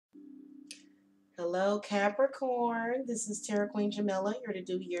Hello, Capricorn. This is Terra Queen Jamila here to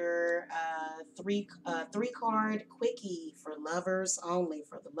do your three card quickie for lovers only,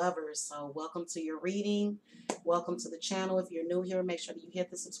 for the lovers. So welcome to your reading. Welcome to the channel. If you're new here, make sure that you hit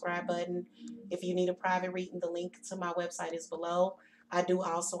the subscribe button. If you need a private reading, the link to my website is below. I do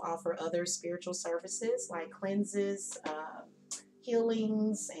also offer other spiritual services like cleanses,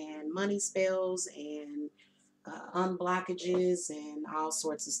 healings, and money spells, and unblockages and all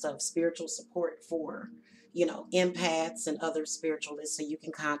sorts of stuff, spiritual support for, empaths and other spiritualists. So you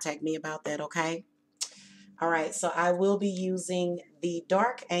can contact me about that, okay? All right, so I will be using the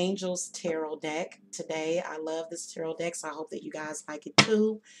Dark Angels Tarot deck today. I love this tarot deck, so I hope that you guys like it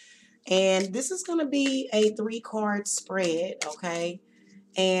too. And this is going to be a 3-card spread, okay?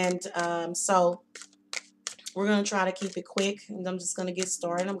 And so we're going to try to keep it quick, and I'm just going to get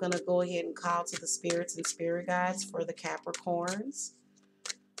started. I'm going to go ahead and call to the spirits and spirit guides for the Capricorns.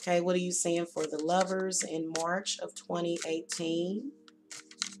 Okay, what are you seeing for the lovers in March of 2018?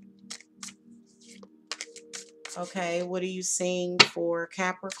 Okay, what are you seeing for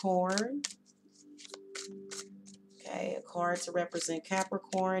Capricorn? Okay, a card to represent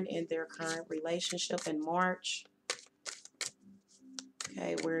Capricorn in their current relationship in March.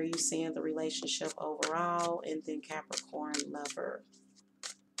 Okay, where are you seeing the relationship overall? And then Capricorn lover.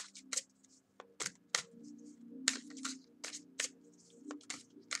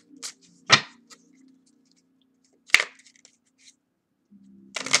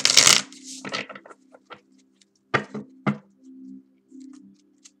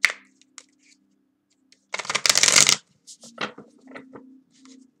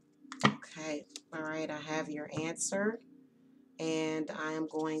 Okay, all right, I have your answer, and I am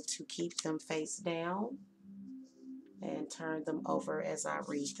going to keep them face down and turn them over as I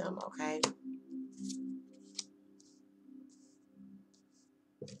read them, okay?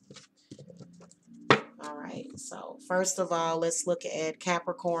 All right, so first of all, let's look at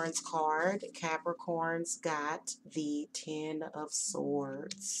Capricorn's card. Capricorn's got the Ten of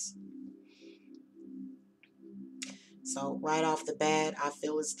Swords. So right off the bat, I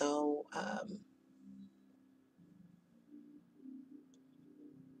feel as though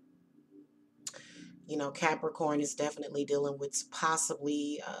Capricorn is definitely dealing with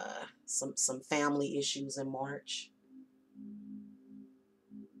possibly some family issues in March.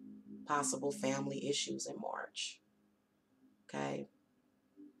 Possible family issues in March. Okay.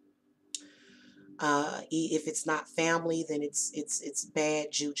 If it's not family, then it's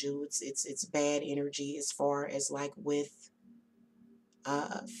bad juju. It's bad energy as far as like with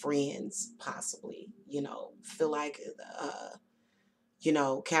friends, possibly. Feel like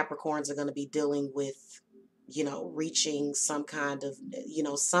Capricorns are going to be dealing with reaching some kind of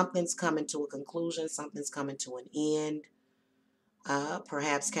something's coming to a conclusion, something's coming to an end.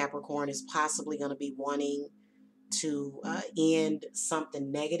 Perhaps Capricorn is possibly going to be wanting to end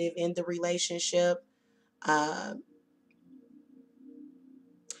something negative in the relationship. Uh,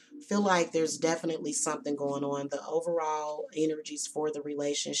 feel like there's definitely something going on. The overall energies for the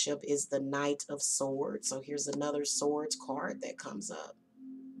relationship is the Knight of Swords. So here's another Swords card that comes up.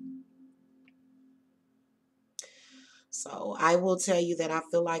 So I will tell you that I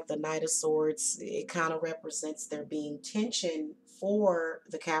feel like the Knight of Swords, it kind of represents there being tension for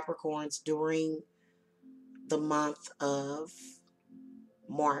the Capricorns during the month of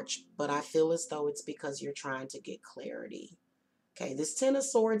March. But I feel as though it's because you're trying to get clarity. Okay, this Ten of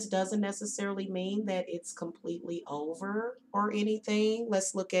Swords doesn't necessarily mean that it's completely over or anything.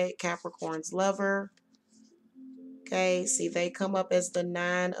 Let's look at Capricorn's lover. Okay, see, they come up as the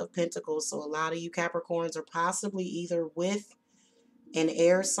Nine of Pentacles. So a lot of you Capricorns are possibly either with an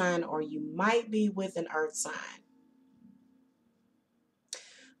air sign or you might be with an earth sign.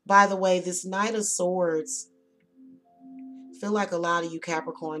 By the way, this Knight of Swords, I feel like a lot of you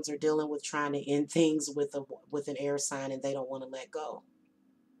Capricorns are dealing with trying to end things with an air sign and they don't want to let go.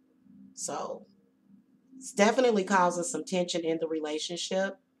 So it's definitely causing some tension in the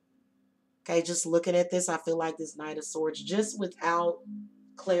relationship. Okay, just looking at this, I feel like this Knight of Swords, just without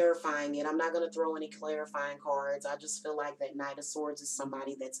clarifying it, I'm not going to throw any clarifying cards. I just feel like that Knight of Swords is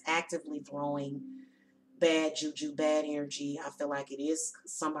somebody that's actively throwing bad juju, bad energy. I feel like it is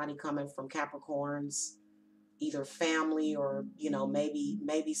somebody coming from Capricorn's either family or,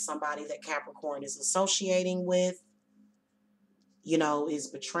 maybe somebody that Capricorn is associating with, is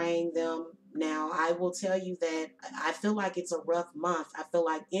betraying them. Now, I will tell you that I feel like it's a rough month. I feel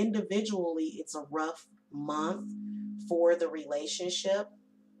like individually it's a rough month for the relationship.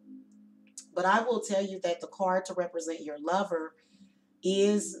 But I will tell you that the card to represent your lover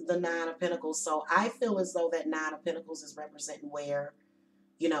is the Nine of Pentacles. So I feel as though that Nine of Pentacles is representing where,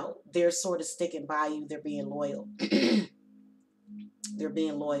 they're sort of sticking by you. They're being loyal. They're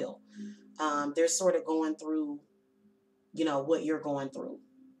being loyal. They're sort of going through, what you're going through.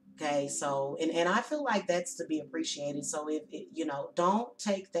 Okay, so and I feel like that's to be appreciated. So if don't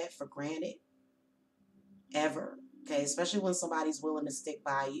take that for granted ever. Okay, especially when somebody's willing to stick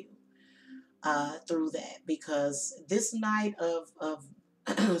by you through that, because this Knight of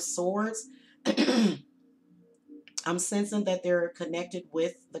Swords, I'm sensing that they're connected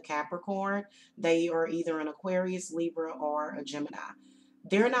with the Capricorn. They are either an Aquarius, Libra, or a Gemini.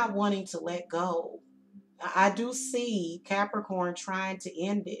 They're not wanting to let go. I do see Capricorn trying to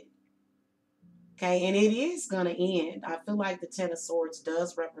end it. Okay, and it is going to end. I feel like the Ten of Swords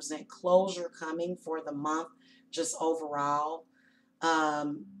does represent closure coming for the month, just overall.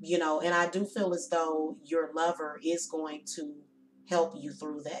 And I do feel as though your lover is going to help you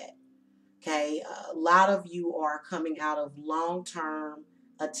through that. Okay, a lot of you are coming out of long-term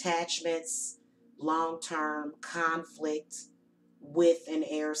attachments, long-term conflict with an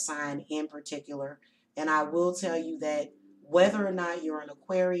air sign in particular. And I will tell you that whether or not you're an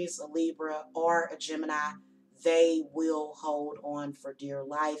Aquarius, a Libra, or a Gemini, they will hold on for dear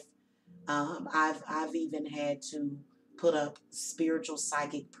life. I've even had to put up spiritual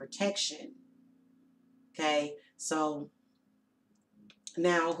psychic protection. Okay, so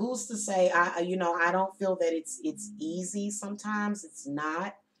now who's to say I don't feel that it's easy. Sometimes it's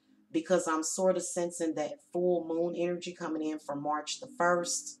not, because I'm sort of sensing that full moon energy coming in from March the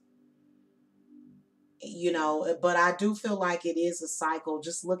 1st. But I do feel like it is a cycle.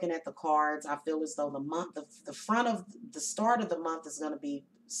 Just looking at the cards, I feel as though the front of the start of the month is going to be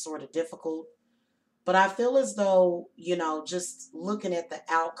sort of difficult. But I feel as though, just looking at the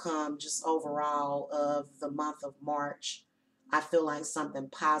outcome, just overall of the month of March, I feel like something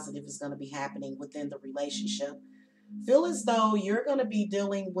positive is going to be happening within the relationship. Feel as though you're going to be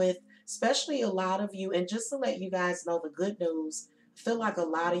dealing with, especially a lot of you, and just to let you guys know the good news, I feel like a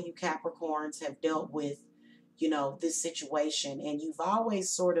lot of you Capricorns have dealt with, this situation, and you've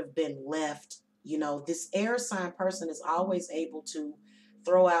always sort of been left. This air sign person is always able to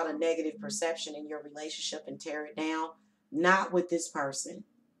throw out a negative perception in your relationship and tear it down. Not with this person.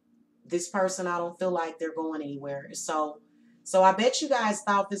 This person, I don't feel like they're going anywhere. So I bet you guys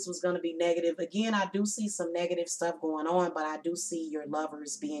thought this was going to be negative. Again, I do see some negative stuff going on, but I do see your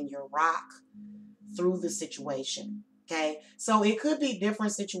lovers being your rock through the situation. Okay, so it could be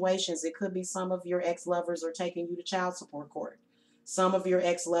different situations. It could be some of your ex-lovers are taking you to child support court. Some of your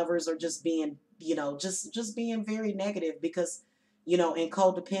ex-lovers are just being, just being very negative because, and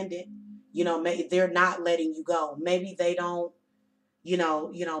codependent. They're not letting you go. Maybe they don't,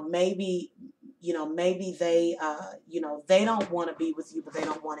 maybe they, they don't want to be with you, but they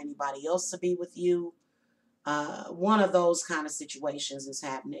don't want anybody else to be with you. One of those kind of situations is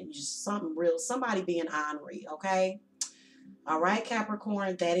happening. Just something real, somebody being ornery, okay? All right,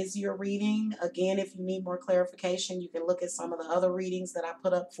 Capricorn, that is your reading. Again, if you need more clarification, you can look at some of the other readings that I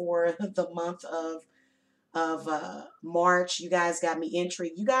put up for the month of March. You guys got me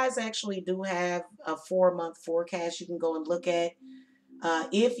intrigued. You guys actually do have a 4-month forecast you can go and look at.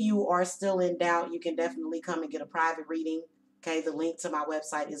 If you are still in doubt, you can definitely come and get a private reading. Okay, the link to my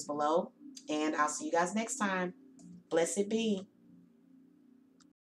website is below. And I'll see you guys next time. Blessed be.